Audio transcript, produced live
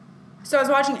So I was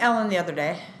watching Ellen the other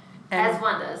day. As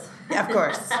one does. Of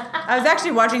course. I was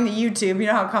actually watching the YouTube, you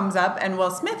know how it comes up, and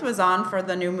Will Smith was on for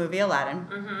the new movie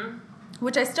Aladdin,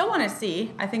 which I still want to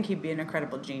see. I think he'd be an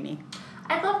incredible genie.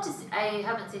 I'd love to see. I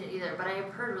haven't seen it either, but I have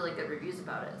heard really good reviews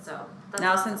about it. So that's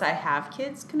now, awesome. since I have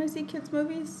kids, can I see kids'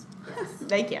 movies? Yes.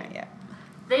 They can't yet.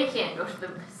 They can't go to the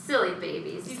silly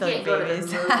babies. You Silly can't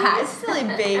babies. go to the movies. Silly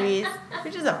babies.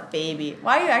 You're just a baby.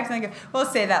 Why are you acting like a... We'll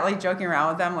say that, like, joking around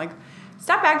with them. Like,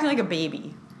 stop acting like a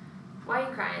baby. Why are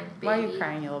you crying, baby? Why are you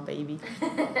crying, you little baby?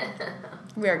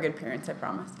 We are good parents, I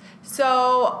promise.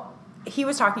 So, he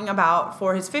was talking about,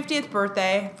 for his 50th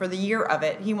birthday, for the year of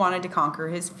it, he wanted to conquer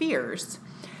his fears.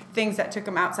 Things that took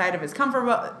him outside of his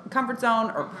comfort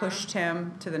zone or pushed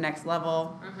him to the next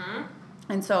level.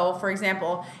 And so, for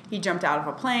example, he jumped out of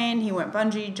a plane, he went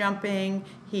bungee jumping,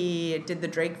 he did the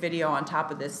Drake video on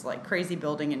top of this like crazy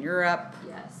building in Europe.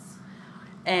 Yes.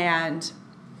 And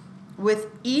with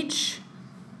each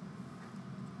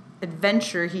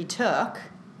adventure he took,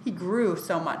 he grew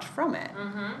so much from it.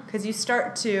 Because you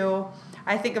start to,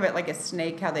 I think of it like a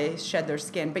snake, how they shed their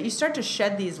skin, but you start to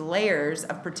shed these layers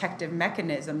of protective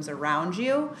mechanisms around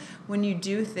you when you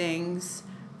do things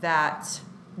that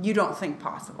you don't think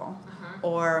possible.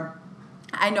 Or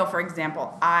I know, for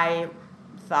example, I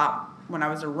thought when I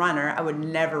was a runner, I would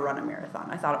never run a marathon.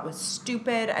 I thought it was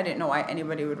stupid. I didn't know why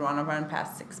anybody would want to run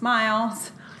past 6 miles.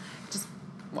 It just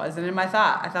wasn't in my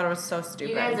thought. I thought it was so stupid.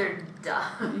 You guys are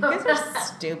dumb. You guys are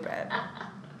stupid.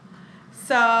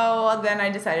 So then I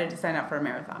decided to sign up for a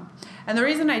marathon. And the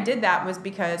reason I did that was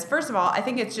because, first of all, I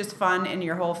think it's just fun in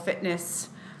your whole fitness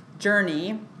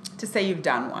journey to say you've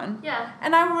done one. Yeah.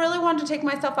 And I really wanted to take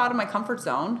myself out of my comfort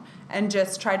zone and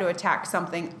just try to attack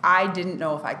something I didn't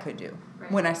know if I could do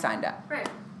when I signed up. Right.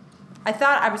 I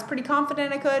thought I was pretty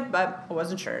confident I could, but I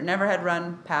wasn't sure. Never had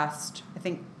run past, I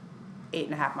think,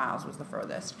 8.5 miles was the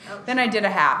furthest. Oh. Then I did a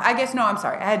half. I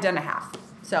had done a half.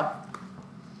 So,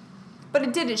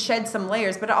 but it shed some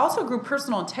layers, but it also grew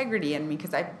personal integrity in me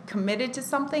because I committed to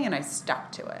something and I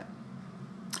stuck to it.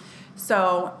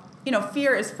 So, you know,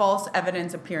 fear is false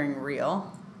evidence appearing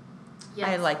real. Yes.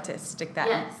 I like to stick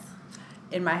that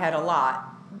in my head a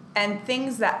lot. And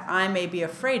things that I may be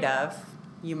afraid of,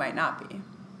 you might not be.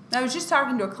 I was just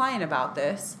talking to a client about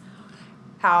this,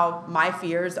 how my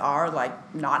fears are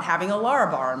like not having a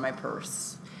Larabar in my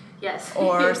purse. Yes.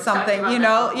 Or something, you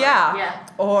know, yeah.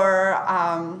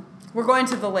 Or we're going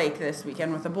to the lake this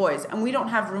weekend with the boys, and we don't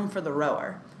have room for the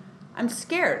rower. I'm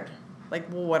scared. Like,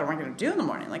 well, what am I going to do in the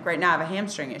morning? Like, right now I have a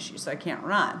hamstring issue, so I can't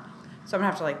run. So I'm going to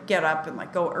have to, like, get up and,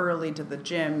 like, go early to the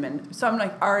gym. And so I'm,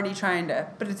 like, already trying to,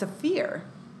 but it's a fear.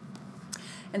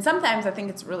 And sometimes I think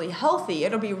it's really healthy.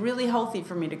 It'll be really healthy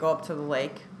for me to go up to the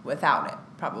lake without it,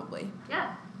 probably.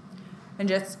 Yeah. And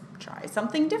just try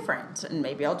something different. And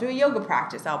maybe I'll do a yoga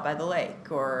practice out by the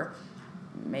lake. Or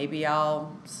maybe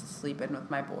I'll sleep in with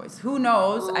my boys. Who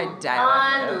knows? I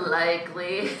doubt it.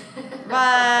 Unlikely.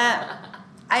 But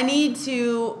I need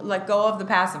to let go of the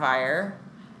pacifier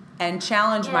and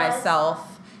challenge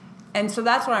myself. And so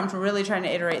that's what I'm really trying to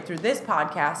iterate through this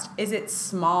podcast, is it's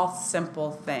small,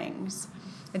 simple things.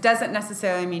 It doesn't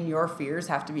necessarily mean your fears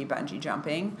have to be bungee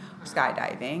jumping or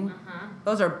skydiving.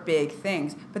 Those are big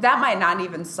things. But that might not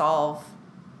even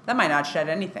that might not shed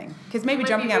anything. Because maybe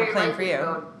jumping out of a plane for you.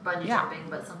 Go bungee jumping,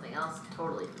 but something else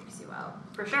totally freaks you out.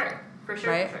 For sure. Right? For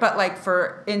sure. But like,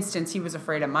 for instance, he was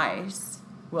afraid of mice.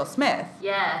 Will Smith.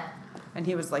 Yeah. And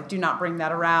he was like, do not bring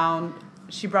that around.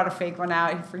 She brought a fake one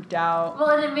out. He freaked out. Well,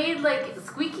 and it made, like,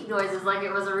 squeaky noises like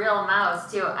it was a real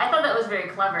mouse, too. I thought that was very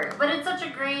clever. But it's such a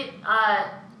great,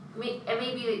 and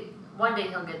maybe one day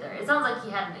he'll get there. It sounds like he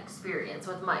had an experience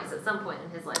with mice at some point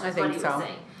in his life. That's what he was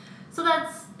saying. So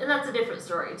that's a different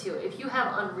story, too. If you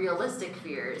have unrealistic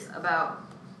fears about,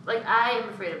 like, I am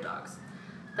afraid of dogs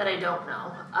that I don't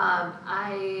know.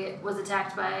 I was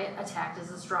attacked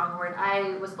is a strong word.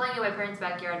 I was playing in my parents'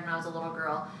 backyard when I was a little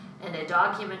girl, and a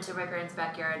dog came into my parents'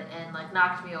 backyard and, like,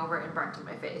 knocked me over and barked in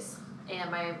my face. And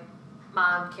my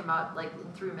mom came out, like,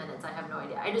 in 3 minutes. I have no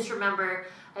idea. I just remember,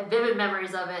 I have vivid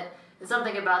memories of it. And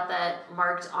something about that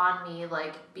marked on me,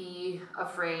 like, be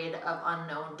afraid of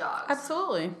unknown dogs.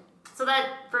 Absolutely. So that,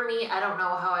 for me, I don't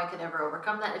know how I could ever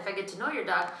overcome that. If I get to know your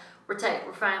dog, we're tight,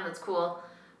 we're fine, that's cool.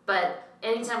 But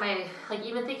anytime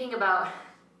even thinking about,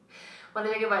 when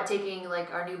I think about taking,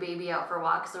 like, our new baby out for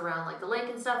walks around, like, the lake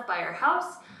and stuff by our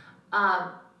house,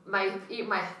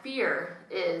 my fear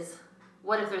is,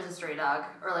 what if there's a stray dog,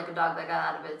 or, like, a dog that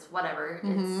got out of its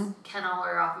its kennel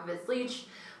or off of its leash?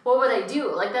 What would I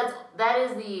do? Like, that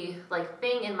is the, like,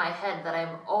 thing in my head that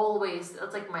I'm always,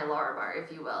 that's like my Larabar,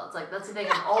 if you will. It's like, that's the thing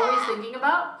I'm always thinking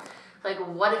about. Like,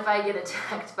 what if I get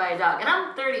attacked by a dog? And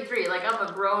I'm 33, like, I'm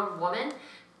a grown woman,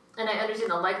 and I understand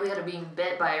the likelihood of being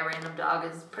bit by a random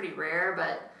dog is pretty rare,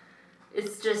 but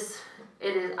it's just,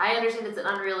 I understand it's an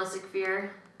unrealistic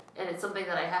fear, and it's something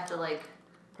that I have to, like,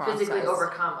 physically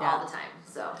overcome all the time,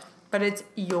 so. But it's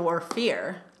your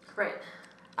fear. Right.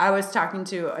 I was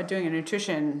doing a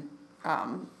nutrition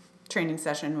training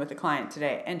session with a client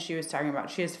today, and she was talking about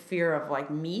she has fear of like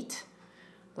meat,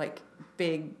 like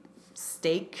big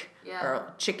steak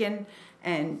or chicken,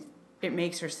 and it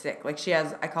makes her sick. Like she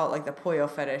has, I call it like the pollo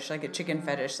fetish, like a chicken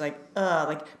fetish,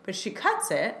 but she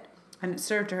cuts it and it's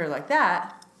served to her like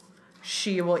that,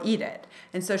 she will eat it.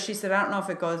 And so she said, I don't know if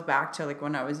it goes back to like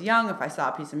when I was young, if I saw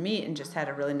a piece of meat and just had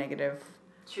a really negative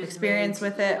experience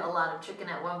with it. A lot of chicken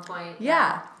at one point.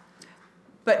 Yeah.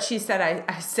 But she said,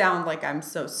 I sound like I'm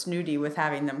so snooty with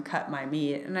having them cut my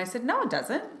meat. And I said, no, it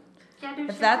doesn't.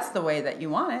 If that's the way that you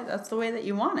want it, that's the way that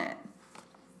you want it.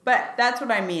 But that's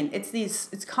what I mean.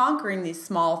 It's conquering these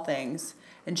small things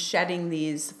and shedding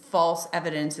these false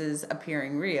evidences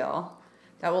appearing real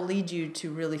that will lead you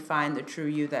to really find the true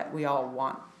you that we all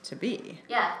want to be.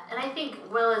 Yeah, and I think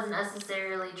Will isn't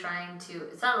necessarily trying to,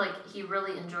 it sounded like he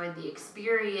really enjoyed the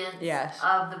experience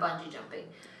of the bungee jumping.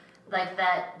 Like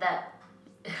that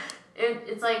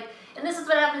it's like, and this is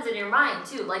what happens in your mind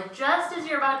too. Like just as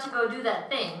you're about to go do that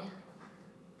thing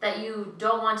that you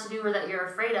don't want to do or that you're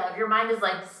afraid of, your mind is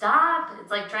like, stop. It's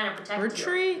like trying to protect you.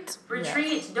 Retreat.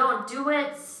 Yes. Don't do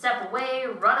it. Step away.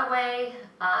 Run away.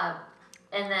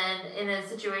 And then in a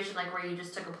situation like where you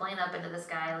just took a plane up into the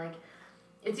sky, like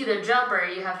it's either jump or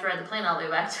you have to ride the plane all the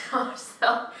way back down.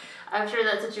 So I'm sure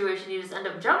that situation you just end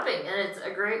up jumping, and it's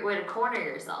a great way to corner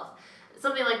yourself.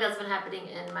 Something like that's been happening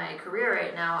in my career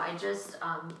right now. I just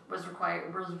I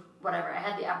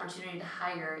had the opportunity to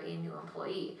hire a new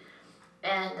employee.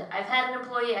 And I've had an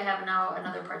employee, I have now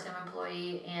another part-time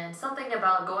employee, and something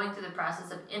about going through the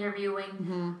process of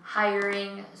interviewing,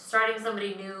 hiring, starting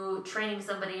somebody new, training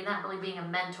somebody, not really being a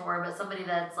mentor, but somebody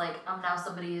that's like, I'm now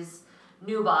somebody's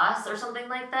new boss or something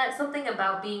like that. Something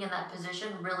about being in that position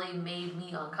really made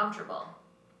me uncomfortable.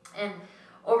 And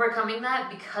overcoming that,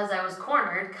 because I was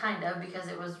cornered, kind of, because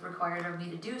it was required of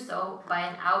me to do so by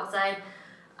an outside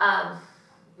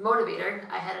motivator.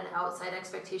 I had an outside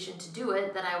expectation to do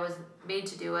it, that I was made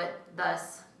to do it,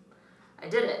 thus I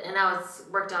did it. And now it's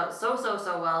worked out so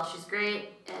well. She's great,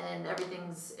 and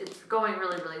it's going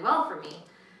really, really well for me.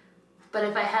 But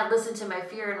if I had listened to my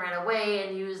fear and ran away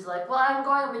and used like, well, I'm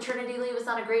going on maternity leave, it's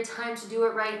not a great time to do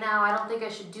it right now, I don't think I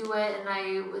should do it,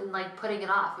 and like putting it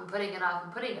off and putting it off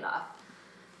and putting it off.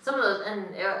 Some of those, and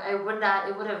it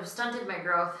would have stunted my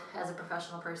growth as a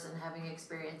professional person, having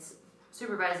experience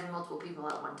supervising multiple people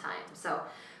at one time. So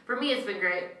for me, it's been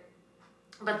great,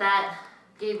 but that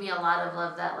gave me a lot of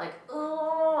love, that like,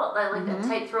 that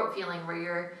tight throat feeling where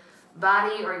your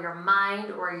body or your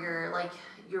mind or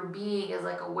your being is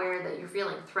like aware that you're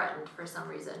feeling threatened for some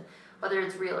reason, whether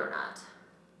it's real or not.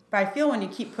 But I feel when you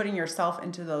keep putting yourself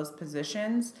into those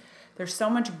positions, there's so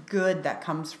much good that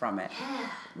comes from it. Yeah.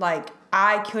 Like,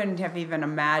 I couldn't have even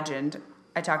imagined,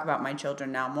 I talk about my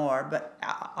children now more, but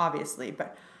obviously,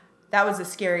 but that was the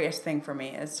scariest thing for me,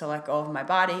 is to let go of my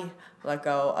body, let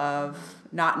go of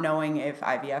not knowing if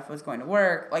IVF was going to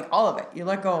work, like all of it. You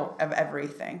let go of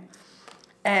everything.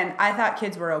 And I thought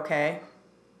kids were okay.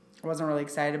 I wasn't really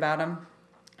excited about them,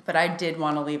 but I did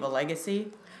want to leave a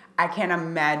legacy. I can't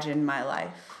imagine my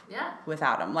life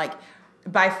without them. Like,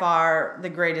 by far the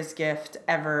greatest gift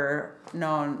ever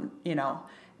known,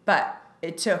 but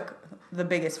it took the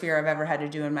biggest fear I've ever had to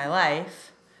do in my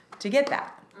life to get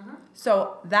that.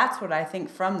 So that's what I think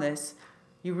from this.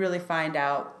 You really find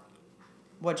out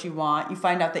what you want. You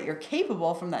find out that you're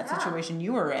capable from that situation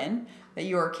you were in, that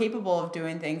you are capable of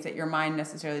doing things that your mind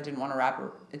necessarily didn't want to wrap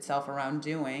itself around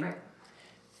doing. Right.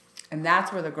 And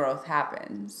that's where the growth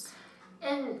happens.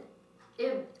 And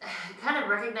it kind of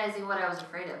recognizing what I was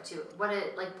afraid of too.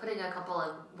 Like putting a couple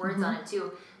of words on it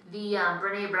too. The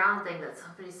Brene Brown thing that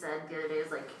somebody said the other day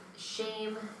is like,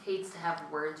 shame hates to have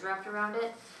words wrapped around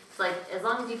it. It's like, as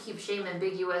long as you keep shame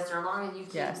ambiguous, or as long as you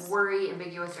keep worry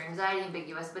ambiguous or anxiety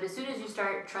ambiguous, but as soon as you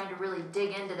start trying to really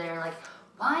dig into there, like,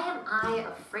 why am I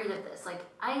afraid of this? Like,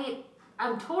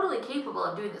 I'm totally capable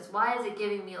of doing this. Why is it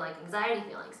giving me like anxiety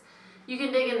feelings? You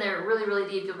can dig in there really, really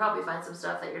deep. You'll probably find some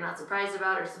stuff that you're not surprised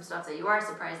about, or some stuff that you are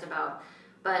surprised about.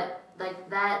 But like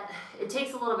that, it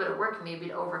takes a little bit of work maybe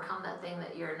to overcome that thing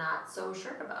that you're not so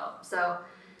sure about. So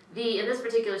in this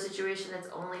particular situation, it's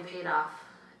only paid off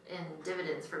in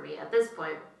dividends for me at this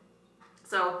point.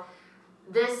 So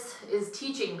this is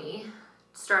teaching me,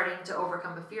 starting to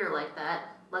overcome a fear like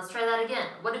that. Let's try that again.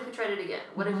 What if we tried it again?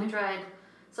 What if we tried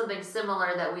something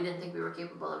similar that we didn't think we were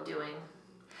capable of doing.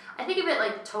 I think of it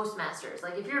like Toastmasters.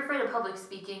 Like if you're afraid of public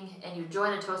speaking and you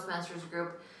join a Toastmasters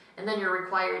group and then you're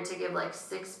required to give like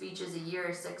 6 speeches a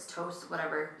year, 6 toasts,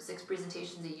 whatever, 6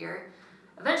 presentations a year,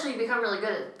 eventually you become really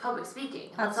good at public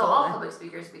speaking. That's how all public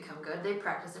speakers become good. They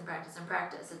practice and practice and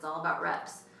practice. It's all about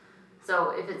reps.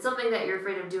 So if it's something that you're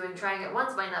afraid of doing, trying it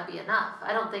once might not be enough.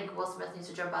 I don't think Will Smith needs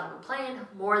to jump out of a plane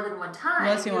more than one time.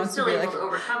 Unless he wants to be able to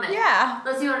overcome it. Yeah.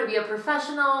 Unless you want to be a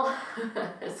professional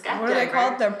skydiver. What are they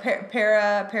called? They're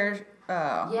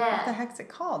yeah. What the heck's it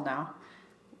called now?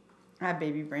 I have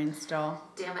baby brain still.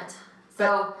 Damn it.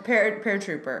 So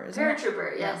paratrooper, isn't it?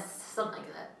 Paratrooper, yes, something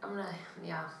like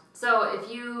that. So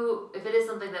if it is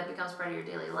something that becomes part of your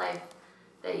daily life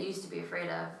that you used to be afraid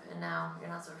of, and now you're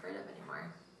not so afraid of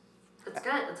anymore. That's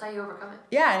good. That's how you overcome it.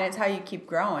 Yeah, and it's how you keep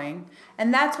growing.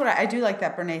 And that's what I do like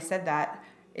that Brene said that.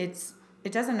 It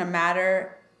doesn't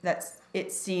matter that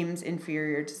it seems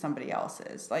inferior to somebody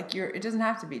else's. Like it doesn't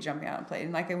have to be jumping out of a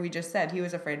plane. Like we just said, he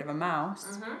was afraid of a mouse.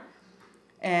 Mm-hmm.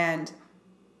 And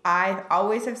I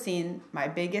always have seen my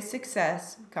biggest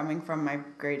success coming from my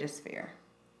greatest fear.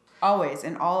 Always,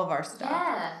 in all of our stuff.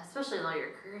 Yeah, especially in all your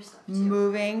career stuff, too.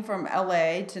 Moving from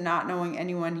LA to not knowing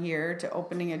anyone here to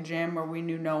opening a gym where we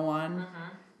knew no one.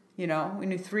 Mm-hmm. You know, we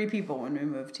knew 3 people when we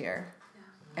moved here.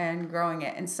 Yeah. And growing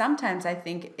it. And sometimes I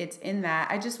think it's in that.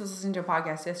 I just was listening to a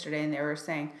podcast yesterday and they were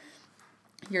saying,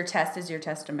 your test is your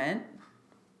testament.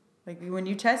 Like when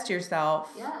you test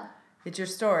yourself. Yeah. It's your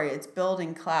story. It's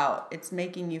building clout. It's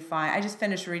making you find. I just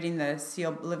finished reading the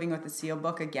Seal, Living with the Seal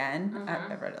book again.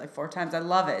 Mm-hmm. I've read it like 4 times. I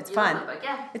love it. It's fun. Love the book,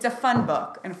 yeah. It's a fun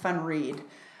book and a fun read.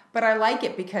 But I like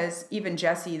it because even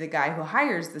Jesse, the guy who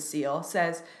hires the SEAL,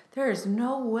 says, there is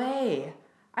no way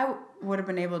I would have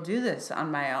been able to do this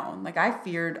on my own. Like I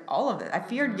feared all of it. I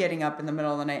feared getting up in the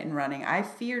middle of the night and running. I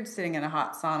feared sitting in a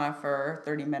hot sauna for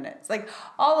 30 minutes. Like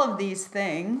all of these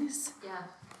things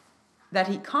that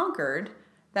he conquered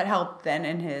that helped then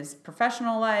in his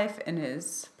professional life, in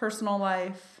his personal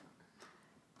life,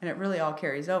 and it really all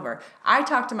carries over. I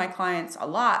talk to my clients a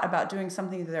lot about doing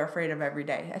something that they're afraid of every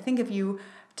day. I think if you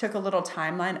took a little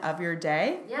timeline of your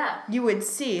day, you would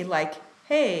see like,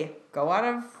 hey, go out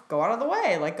of the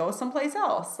way, like go someplace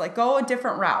else, like go a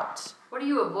different route. What are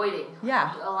you avoiding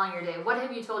along your day? What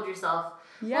have you told yourself?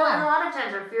 Yeah. Well, and a lot of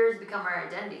times our fears become our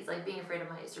identities, like being afraid of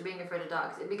mice or being afraid of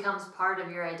dogs. It becomes part of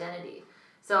your identity.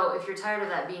 So if you're tired of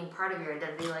that being part of your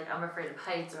identity, like I'm afraid of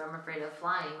heights or I'm afraid of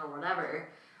flying or whatever,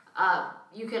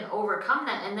 you can overcome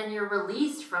that, and then you're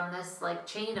released from this like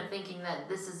chain of thinking that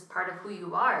this is part of who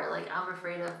you are. Like I'm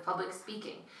afraid of public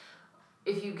speaking.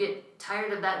 If you get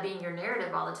tired of that being your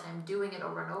narrative all the time, doing it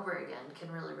over and over again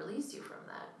can really release you from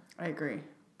that. I agree.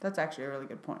 That's actually a really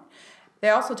good point. They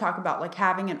also talk about like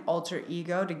having an alter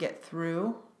ego to get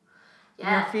through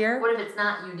your fear. What if it's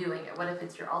not you doing it? What if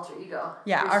it's your alter ego?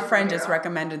 Yeah, our friend just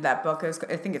recommended that book. I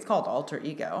think it's called Alter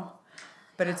Ego.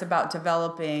 But it's about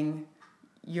developing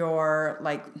your,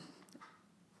 like,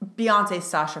 Beyonce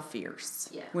Sasha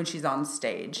Fierce when she's on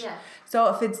stage. Yeah.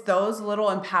 So if it's those little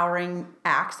empowering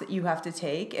acts that you have to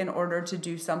take in order to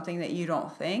do something that you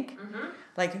don't think,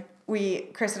 like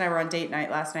Chris and I were on date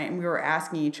night last night and we were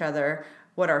asking each other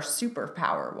what our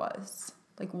superpower was.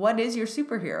 Like, what is your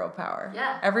superhero power?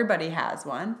 Yeah. Everybody has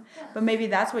one. Yeah. But maybe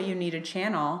that's what you need to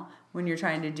channel when you're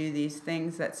trying to do these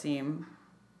things that seem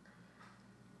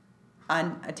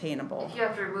unattainable. If you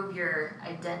have to remove your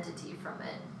identity from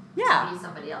it to be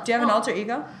somebody else. Do you have an alter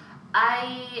ego?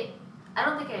 I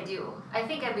don't think I do. I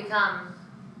think I become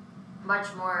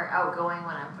much more outgoing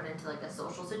when I'm put into like a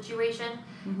social situation.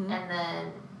 Mm-hmm. And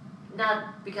then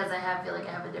not because I feel like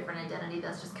I have a different identity.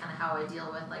 That's just kind of how I deal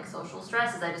with like social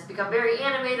stress. Is I just become very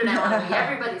animated. I want to be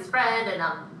everybody's friend, and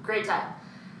great time.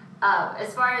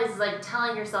 As far as like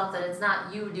telling yourself that it's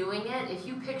not you doing it, if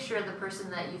you picture the person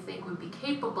that you think would be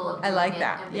capable of doing it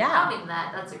and becoming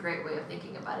that, that's a great way of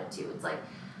thinking about it too. It's like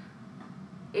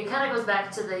it kind of goes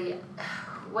back to the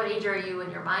what age are you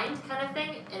in your mind kind of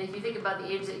thing. And if you think about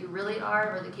the age that you really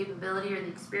are, or the capability or the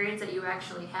experience that you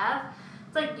actually have.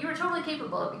 It's like you were totally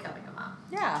capable of becoming a mom.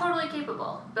 Yeah. Totally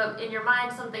capable. But in your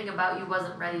mind, something about you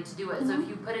wasn't ready to do it. Mm-hmm. So if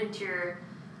you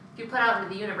put out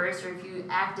into the universe, or if you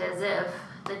act as if,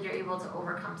 then you're able to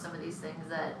overcome some of these things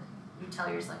that you tell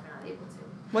yourself you're not able to.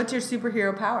 What's your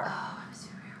superhero power? Oh, my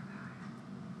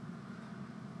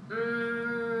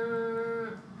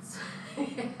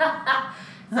superhero power.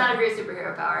 It's not a great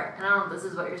superhero power. And I don't know if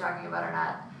this is what you're talking about or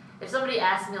not. If somebody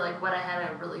asked me like what I had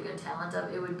a really good talent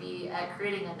of, it would be at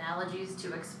creating analogies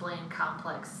to explain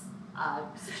complex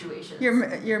situations.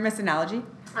 You're Miss Analogy?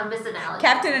 I'm Miss Analogy.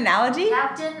 Captain Analogy?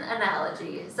 Captain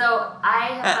Analogy. So I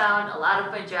have found a lot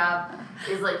of my job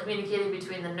is like communicating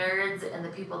between the nerds and the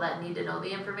people that need to know the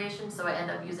information. So I end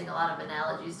up using a lot of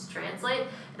analogies to translate.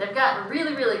 And I've gotten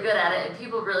really, really good at it, and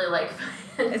people really like.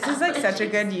 This is like such a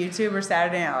good YouTube or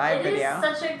Saturday Night Live video.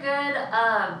 It is such a good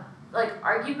like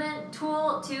argument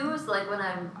tool too. So like when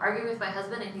I'm arguing with my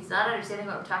husband and he's not understanding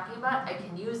what I'm talking about, I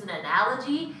can use an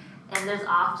analogy. And there's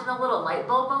often a little light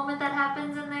bulb moment that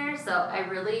happens in there, so I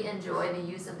really enjoy the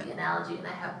use of the analogy, and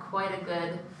I have quite a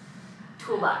good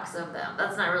toolbox of them.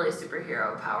 That's not really a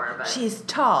superhero power, but... She's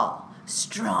tall,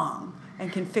 strong,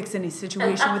 and can fix any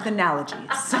situation with analogies.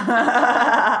 It's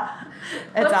awesome.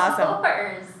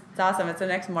 Yours? It's awesome. It's the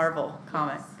next Marvel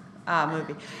comic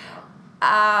movie.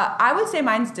 I would say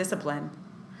mine's discipline.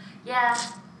 Yeah.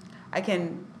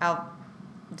 I'll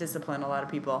discipline a lot of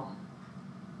people.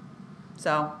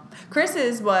 So,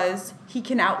 Chris's was, he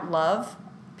can outlove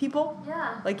people.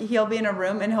 Yeah. Like, he'll be in a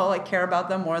room and he'll, like, care about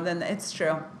them more than, it's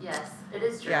true. Yes, it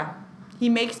is true. Yeah. He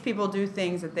makes people do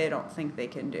things that they don't think they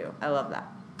can do. I love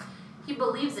that. He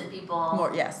believes in people.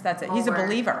 More, yes, that's it. He's a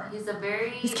believer.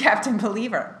 He's Captain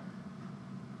Believer.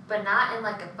 But not in,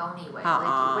 like, a phony way.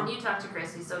 Like, when you talk to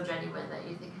Chris, he's so genuine that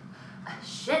you think,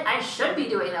 shit, I should be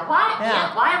doing that. Why?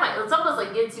 Yeah. Why am I? It's almost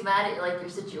like gets you mad at like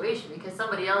your situation because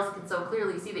somebody else can so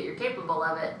clearly see that you're capable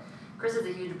of it. Chris is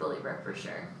a huge believer for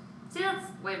sure. See, that's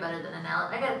way better than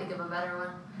analogy. I gotta think of a better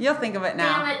one. You'll think of it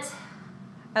now. Damn it.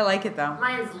 I like it though.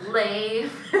 Mine's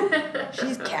lame.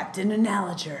 She's Captain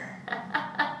Analoger.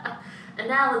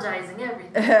 Analogizing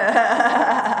everything.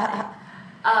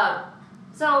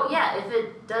 So yeah, if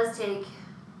it does take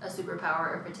a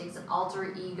superpower, if it takes an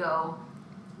alter ego,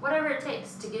 whatever it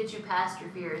takes to get you past your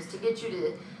fears, to get you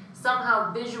to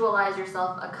somehow visualize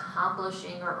yourself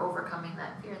accomplishing or overcoming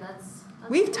that fear. That's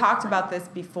We've talked about this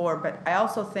before, but I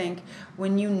also think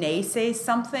when you naysay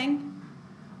something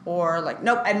or like,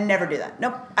 nope, I'd never do that.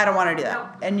 Nope, I don't want to do that. Nope.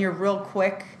 And you're real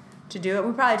quick to do it.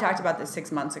 We probably talked about this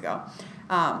 6 months ago,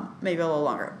 maybe a little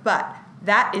longer. But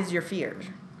that is your fear.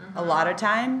 Mm-hmm. A lot of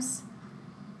times,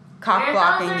 cock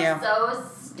blocking you. So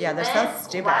stupid. Yeah, they're so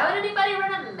stupid. Why would anybody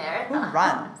run a marathon? Who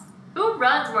runs? Who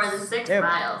runs more than 6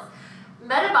 miles?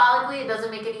 Metabolically, it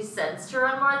doesn't make any sense to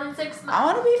run more than 6 miles. I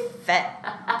want to be fit.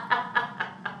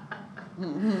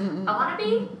 I want to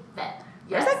be fit.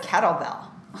 Yes. Where's a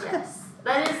kettlebell? Yes.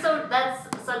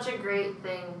 That's such a great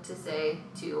thing to say,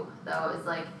 too, though, is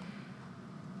like,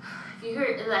 if you hear,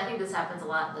 and I think this happens a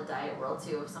lot in the diet world,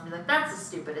 too, if somebody's like, that's the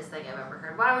stupidest thing I've ever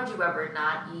heard. Why would you ever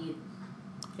not eat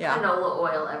canola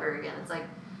oil ever again? It's like,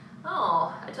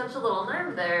 oh, I touched a little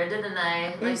nerve there, didn't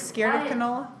I? Are you scared of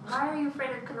canola? Why are you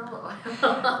afraid of canola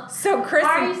oil? So Chris,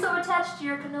 why are you so attached to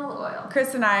your canola oil?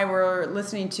 Chris and I were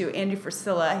listening to Andy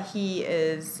Frisella. He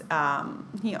is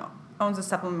he owns a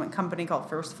supplement company called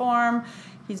First Form.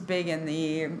 He's big in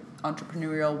the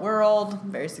entrepreneurial world,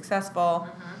 very successful.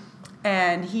 Mm-hmm.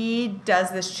 And he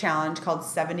does this challenge called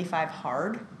 75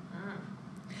 Hard.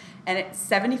 And it's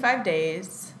 75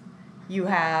 days. You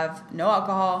have no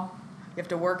alcohol. You have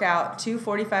to work out 2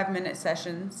 45-minute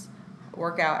sessions,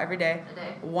 work out every day. A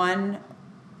day. One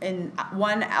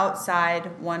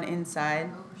outside, one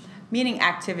inside. Meaning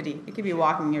activity. It could be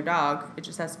walking your dog. It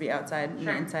just has to be outside and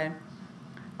inside.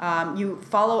 You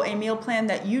follow a meal plan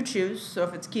that you choose. So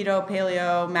if it's keto,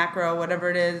 paleo, macro, whatever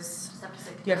it is,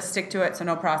 you have to stick to it. So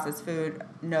no processed food,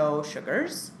 no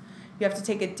sugars. You have to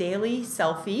take a daily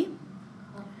selfie.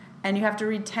 And you have to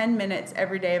read 10 minutes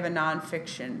every day of a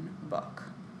nonfiction book.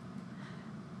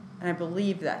 And I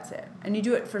believe that's it. And you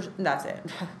do it that's it.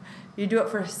 You do it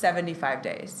for 75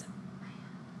 days.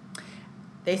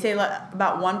 They say about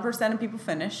 1% of people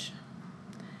finish.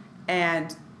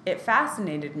 And it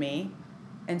fascinated me.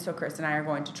 And so Chris and I are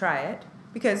going to try it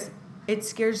because it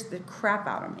scares the crap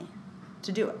out of me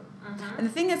to do it. Mm-hmm. And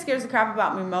the thing that scares the crap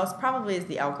about me most probably is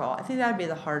the alcohol. I think that would be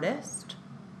the hardest.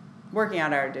 Working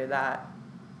out, I would do that.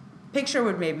 Picture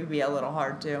would maybe be a little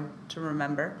hard to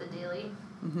remember. The daily.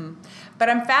 Mm-hmm. But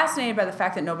I'm fascinated by the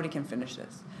fact that nobody can finish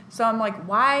this. So I'm like,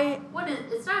 why?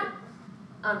 It's not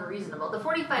unreasonable. The 2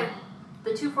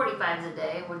 45s a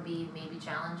day would be maybe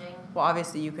challenging. Well,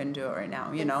 obviously you can do it right now,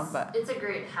 but it's a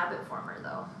great habit former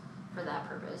though, for that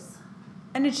purpose.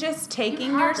 And it's just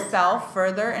taking yourself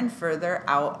further and further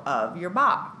out of your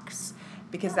box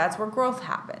because that's where growth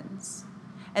happens.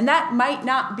 And that might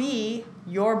not be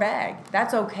your bag.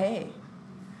 That's okay.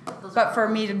 But for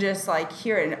me to just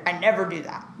hear it, I never do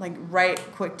that.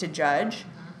 Quick to judge.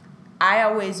 Mm-hmm. I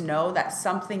always know that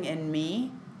something in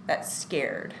me that's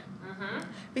scared. Mm-hmm.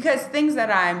 Because things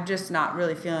that I'm just not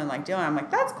really feeling like doing, I'm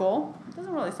like, that's cool. It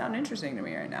doesn't really sound interesting to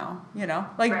me right now.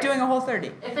 Doing a Whole 30.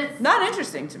 If it's not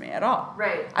interesting to me at all.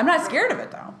 Right. I'm not scared of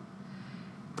it though.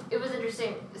 It was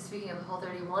interesting, speaking of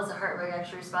Whole30, Melissa Hartwig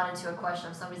actually responded to a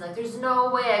question of somebody's like, there's no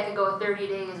way I could go 30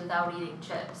 days without eating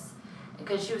chips.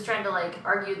 Because she was trying to like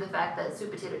argue the fact that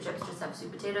sweet potato chips just have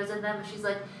sweet potatoes in them. And she's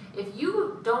like, if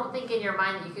you don't think in your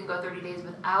mind that you can go 30 days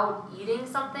without eating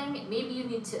something, maybe you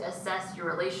need to assess your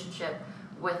relationship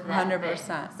with that 100%.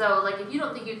 thing. So like if you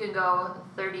don't think you can go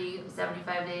 30,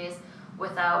 75 days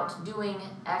without doing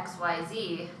X, Y,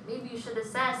 Z, maybe you should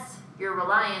assess your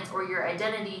reliance or your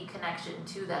identity connection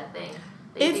to that thing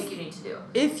that you think you need to do.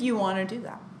 If you want to do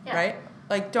that, right?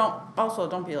 Like don't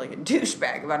be like a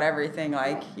douchebag about everything.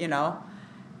 Like, you know,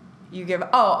 you give,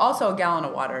 also a gallon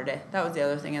of water a day. That was the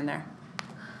other thing in there.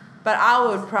 But I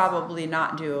would probably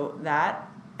not do that,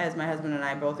 as my husband and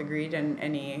I both agreed, and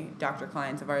any doctor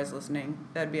clients of ours listening,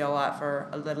 that'd be a lot for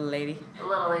a little lady. A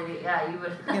little lady, yeah, you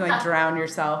would. You like drown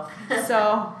yourself.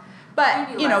 So,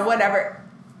 but, you know, whatever.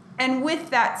 And with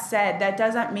that said, that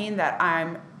doesn't mean that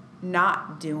I'm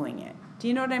not doing it. Do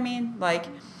you know what I mean? Like,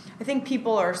 I think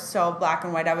people are so black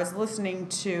and white. I was listening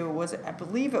to, I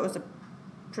believe it was a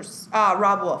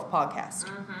Rob Wolf podcast.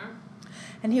 Mm-hmm.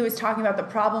 And he was talking about the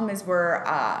problem is where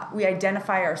we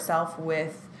identify ourselves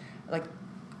with, like,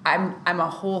 I'm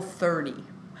a Whole30.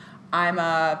 I'm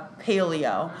a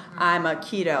paleo. Mm-hmm. I'm a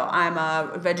keto. I'm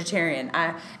a vegetarian.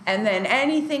 And then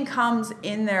anything comes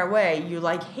in their way, you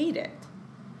like hate it.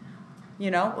 You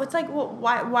know, it's like, well,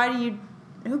 why do you?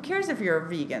 Who cares if you're a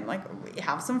vegan? Like,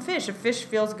 have some fish. If fish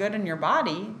feels good in your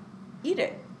body, eat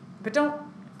it. But don't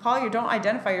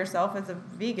identify yourself as a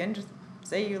vegan. Just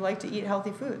say you like to eat healthy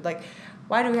food. Like,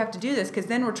 why do we have to do this? Because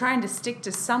then we're trying to stick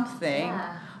to something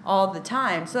all the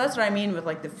time. So that's what I mean with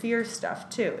like the fear stuff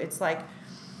too. It's like,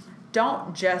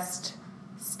 don't just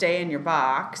stay in your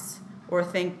box or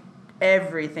think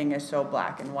everything is so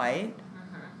black and white.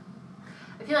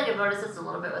 I feel like I've noticed this a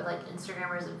little bit with like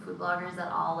Instagrammers and food bloggers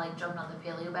that all like jumped on the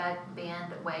paleo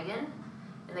bandwagon,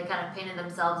 and they kind of painted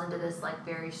themselves into this like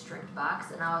very strict box.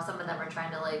 And now some of them are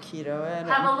trying to like keto it,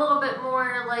 have a little bit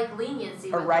more like leniency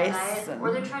with rice the diet,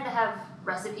 or they're trying to have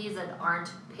recipes that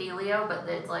aren't paleo, but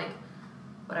it's like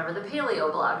whatever the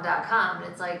paleoblog.com. And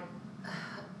it's like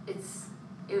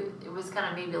it was kind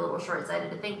of maybe a little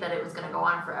short-sighted to think that it was going to go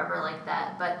on forever like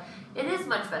that, but it is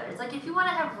much better. It's like if you want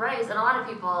to have rice, and a lot of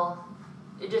people,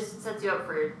 it just sets you up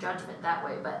for judgment that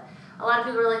way. But a lot of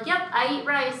people are like, yep, I eat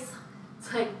rice.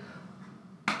 It's like,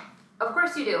 of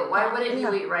course you do. Why wouldn't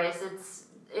you eat rice? It's,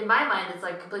 in my mind, it's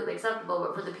like completely acceptable.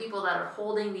 But for the people that are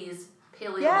holding these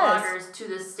paleo bloggers to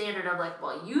this standard of like,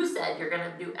 well, you said you're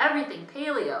going to do everything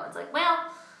paleo. It's like,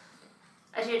 well,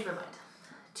 I changed my mind.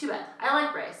 Too bad. I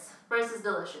like rice. Rice is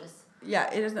delicious.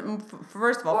 Yeah, it isn't.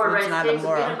 First of all, or food's rice not cakes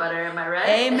immoral. and peanut butter. Am I right?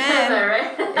 Amen. Am I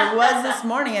right? It was this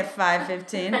morning at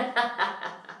 5:15.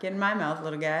 Get in my mouth,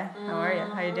 little guy. How are you?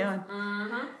 How you doing?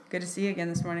 Mm-hmm. Good to see you again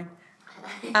this morning.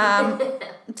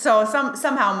 So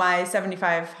somehow my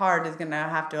 75 hard is gonna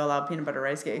have to allow peanut butter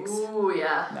rice cakes. Ooh,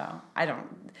 yeah. No, I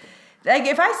don't. Like,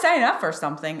 if I sign up for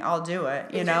something, I'll do it.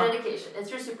 It's your dedication. It's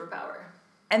your superpower.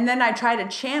 And then I try to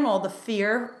channel the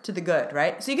fear to the good,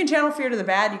 right? So you can channel fear to the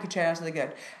bad, you can channel to the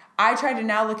good. I try to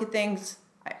now look at things,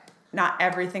 not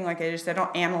everything, like I just said, I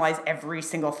don't analyze every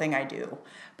single thing I do.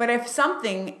 But if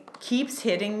something keeps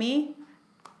hitting me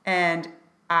and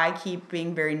I keep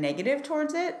being very negative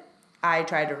towards it, I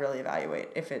try to really evaluate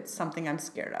if it's something I'm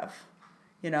scared of,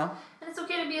 you know? And it's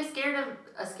okay to be It's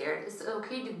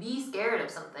okay to be scared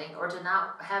of something, or to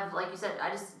not have, like you said,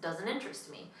 it just doesn't interest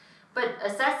me. But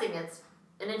assessing it's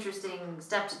an interesting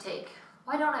step to take.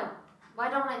 Why don't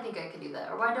I think I could do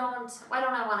that? Or why don't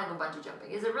I want to go bungee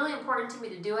jumping? Is it really important to me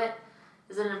to do it?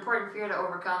 Is it an important fear to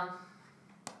overcome?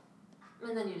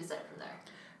 And then you decide from there.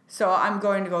 So I'm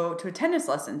going to go to a tennis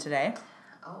lesson today.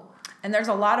 Oh. And there's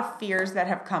a lot of fears that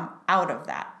have come out of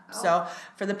that. Oh. So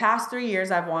for the past 3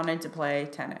 years, I've wanted to play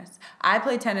tennis. I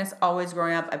played tennis always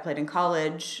growing up. I played in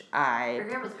college. Your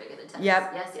grandma's big into tennis.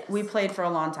 Yep. Yes, yes. We played for a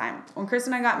long time. When Chris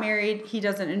and I got married, he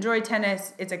doesn't enjoy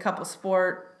tennis. It's a couple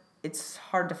sport. It's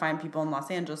hard to find people in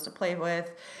Los Angeles to play with.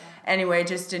 Yeah. Anyway, it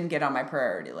just didn't get on my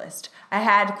priority list. I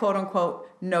had, quote unquote,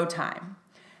 no time.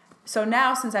 So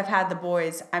now, since I've had the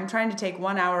boys, I'm trying to take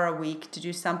 1 hour a week to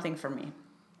do something for me.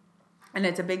 And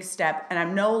it's a big step. And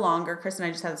I'm no longer, Chris and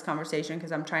I just had this conversation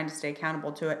because I'm trying to stay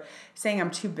accountable to it, saying I'm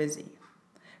too busy.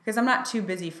 Because I'm not too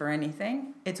busy for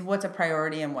anything. It's what's a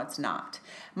priority and what's not.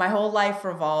 My whole life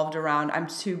revolved around I'm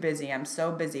too busy. I'm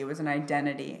so busy. It was an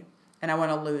identity. And I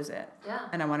want to lose it. Yeah.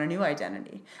 And I want a new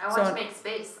identity. I want to make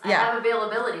space. Yeah. I have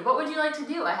availability. What would you like to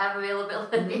do? I have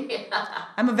availability. Mm-hmm.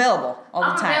 I'm available all the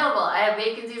time. I'm available. I have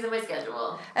vacancies in my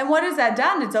schedule. And what has that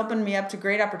done? It's opened me up to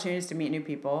great opportunities to meet new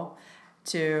people,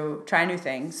 to try new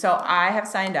things. So I have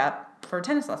signed up for a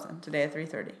tennis lesson today at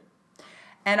 3:30.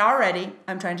 And already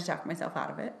I'm trying to talk myself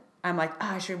out of it. I'm like,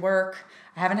 I should work.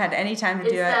 I haven't had any time to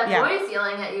do it. It's that voice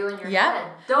yelling at you in your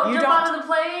head. Don't jump out of the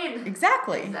plane.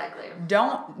 Exactly.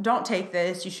 Don't take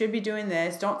this. You should be doing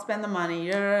this. Don't spend the money.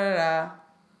 Da, da, da, da.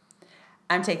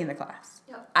 I'm taking the class.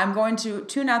 Yep. I'm going to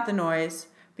tune out the noise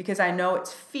because I know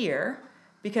it's fear,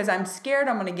 because I'm scared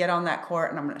I'm going to get on that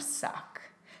court and I'm going to suck.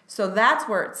 So that's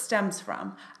where it stems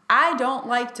from. I don't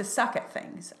like to suck at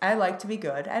things. I like to be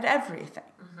good at everything.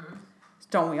 Mm-hmm.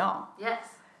 Don't we all? Yes.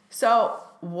 So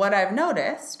what I've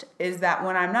noticed is that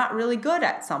when I'm not really good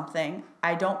at something,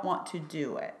 I don't want to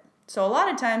do it. So a lot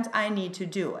of times I need to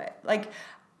do it. Like,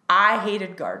 I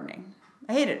hated gardening.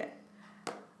 I hated it.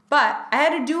 But I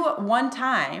had to do it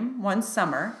one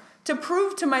summer, to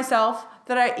prove to myself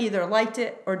that I either liked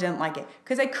it or didn't like it.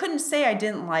 Because I couldn't say I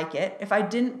didn't like it if I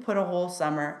didn't put a whole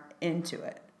summer into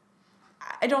it.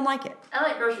 I don't like it. I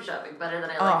like grocery shopping better than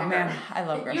I like man, I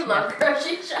love grocery shopping. You love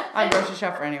grocery shopping. I grocery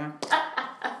shop for anyone.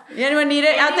 Anyone need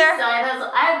it out there? Side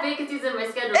hustle. I have vacancies in my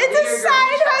schedule. It's a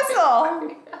side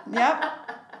hustle. Yep.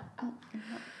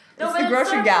 No, it's the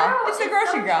grocery gal. It's the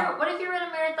grocery gal. True. What if you ran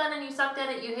a marathon and you sucked at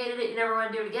it, you hated it, you never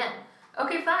want to do it again?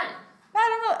 Okay, fine.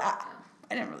 I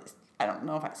don't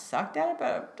know if I sucked at it, but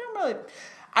I don't really.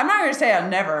 I'm not going to say I'll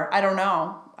never. I don't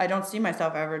know. I don't see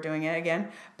myself ever doing it again.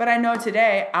 But I know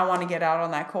today I want to get out on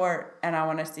that court and I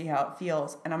want to see how it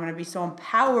feels. And I'm going to be so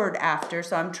empowered after.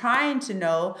 So I'm trying to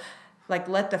know, like,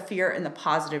 let the fear and the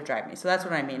positive drive me. So that's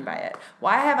what I mean by it.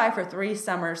 Why have I for 3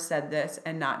 summers said this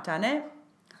and not done it?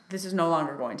 This is no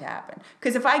longer going to happen.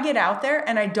 Because if I get out there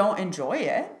and I don't enjoy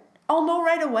it, I'll know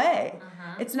right away.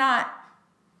 Mm-hmm.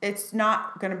 It's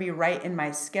not going to be right in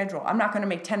my schedule. I'm not going to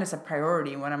make tennis a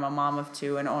priority when I'm a mom of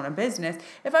 2 and own a business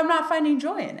if I'm not finding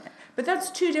joy in it. But that's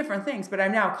 2 different things. But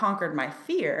I've now conquered my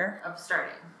fear of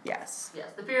starting. Yes. Yes.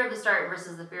 The fear of the start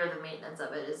versus the fear of the maintenance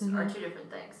of it are 2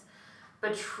 different things.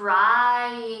 But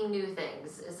trying new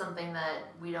things is something that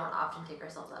we don't often take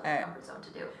ourselves out of the comfort zone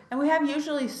to do. And we have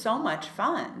usually so much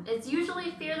fun. It's usually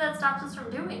fear that stops us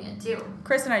from doing it, too.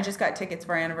 Chris and I just got tickets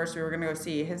for our anniversary. We're going to go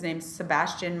see. His name's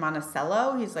Sebastian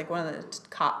Monticello. He's like one of the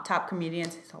top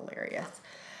comedians. He's hilarious.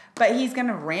 But he's going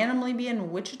to randomly be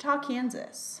in Wichita,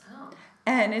 Kansas. Oh.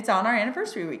 And it's on our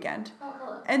anniversary weekend. Oh,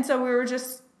 hello. And so we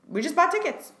just bought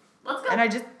tickets. Let's go. And I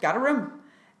just got a room.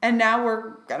 And now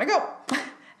we're going to go.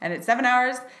 And it's 7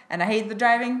 hours, and I hate the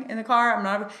driving in the car.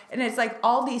 And it's like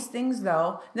all these things,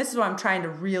 though. This is what I'm trying to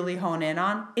really hone in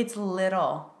on. It's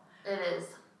little. It is.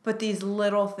 But these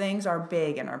little things are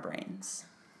big in our brains.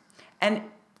 And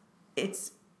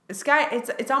it's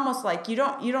almost like you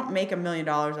don't make $1 million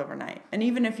overnight. And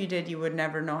even if you did, you would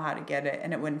never know how to get it,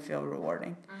 and it wouldn't feel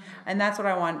rewarding. Mm-hmm. And that's what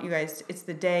I want you guys. It's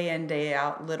the day in, day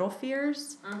out little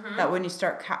fears that when you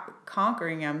start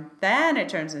conquering them, then it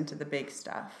turns into the big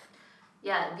stuff.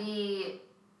 Yeah, you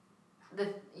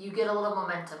get a little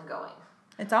momentum going.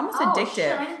 It's almost addictive. Oh,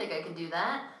 shit, I didn't think I could do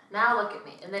that. Now look at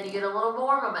me. And then you get a little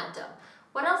more momentum.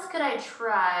 What else could I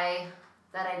try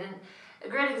that I didn't... A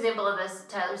great example of this,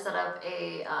 Tyler set up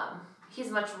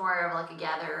he's much more of like a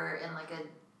gatherer and like a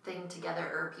thing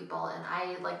together people, and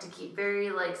I like to keep very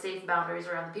like safe boundaries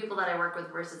around the people that I work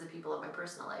with versus the people in my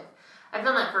personal life. I've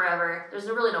done that forever. There's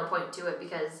really no point to it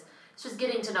because it's just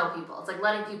getting to know people. It's like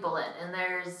letting people in, and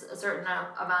there's a certain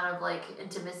amount of like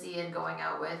intimacy in going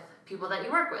out with people that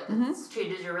you work with. It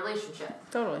changes your relationship.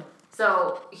 Totally.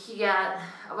 So he got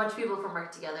a bunch of people from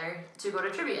work together to go to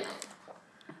trivia night.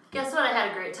 Guess what? I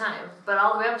had a great time. But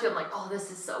all the way up to it, I'm like, oh, this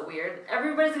is so weird.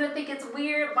 Everybody's going to think it's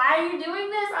weird. Why are you doing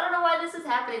this? I don't know why this is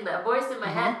happening. That voice in my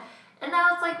head. And now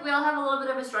it's like we all have a little bit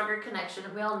of a stronger connection.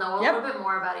 We all know a little bit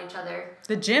more about each other.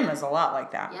 The gym is a lot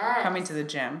like that. Yes. Coming to the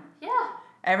gym. Yeah.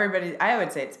 Everybody, I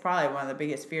would say it's probably one of the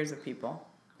biggest fears of people.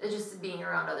 It's just being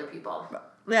around other people.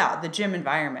 Yeah, the gym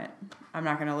environment. I'm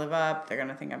not going to live up. They're going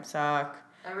to think I'm suck.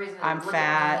 Everybody's gonna I'm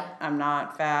fat. I'm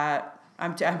not fat.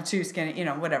 I'm too skinny.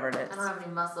 Whatever it is. I don't have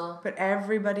any muscle. But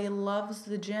everybody loves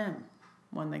the gym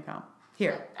when they come.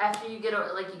 Here. After you get a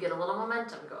little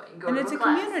momentum going. You go and to it's a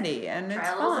class, community, and try it's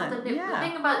a little fun. Something new. Yeah. The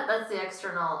thing about that's the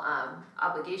external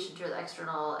obligation to the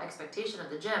external expectation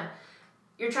of the gym.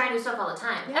 You're trying new stuff all the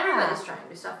time. Yeah. Everybody's trying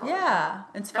new stuff all the time. Yeah,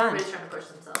 it's fun. Everybody's trying to push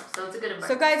themselves. So it's a good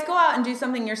environment. So guys, go out and do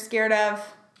something you're scared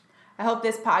of. I hope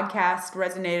this podcast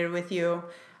resonated with you.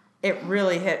 It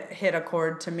really hit a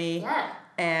chord to me. Yeah.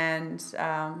 And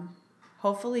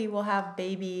hopefully we'll have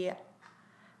baby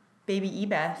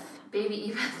Ebeth.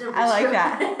 Baby Ebeth number 2. I like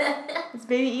that. It's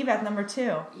baby Ebeth number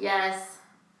 2.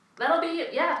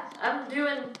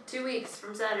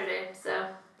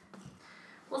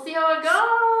 We'll see how it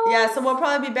goes. Yeah, so we'll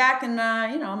probably be back in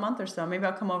a month or so. Maybe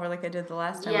I'll come over like I did the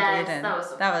last time. Yes, we did. that was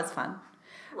so That was fun.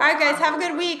 All right, guys, have a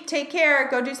good week. Take care.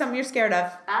 Go do something you're scared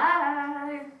of.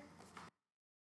 Bye.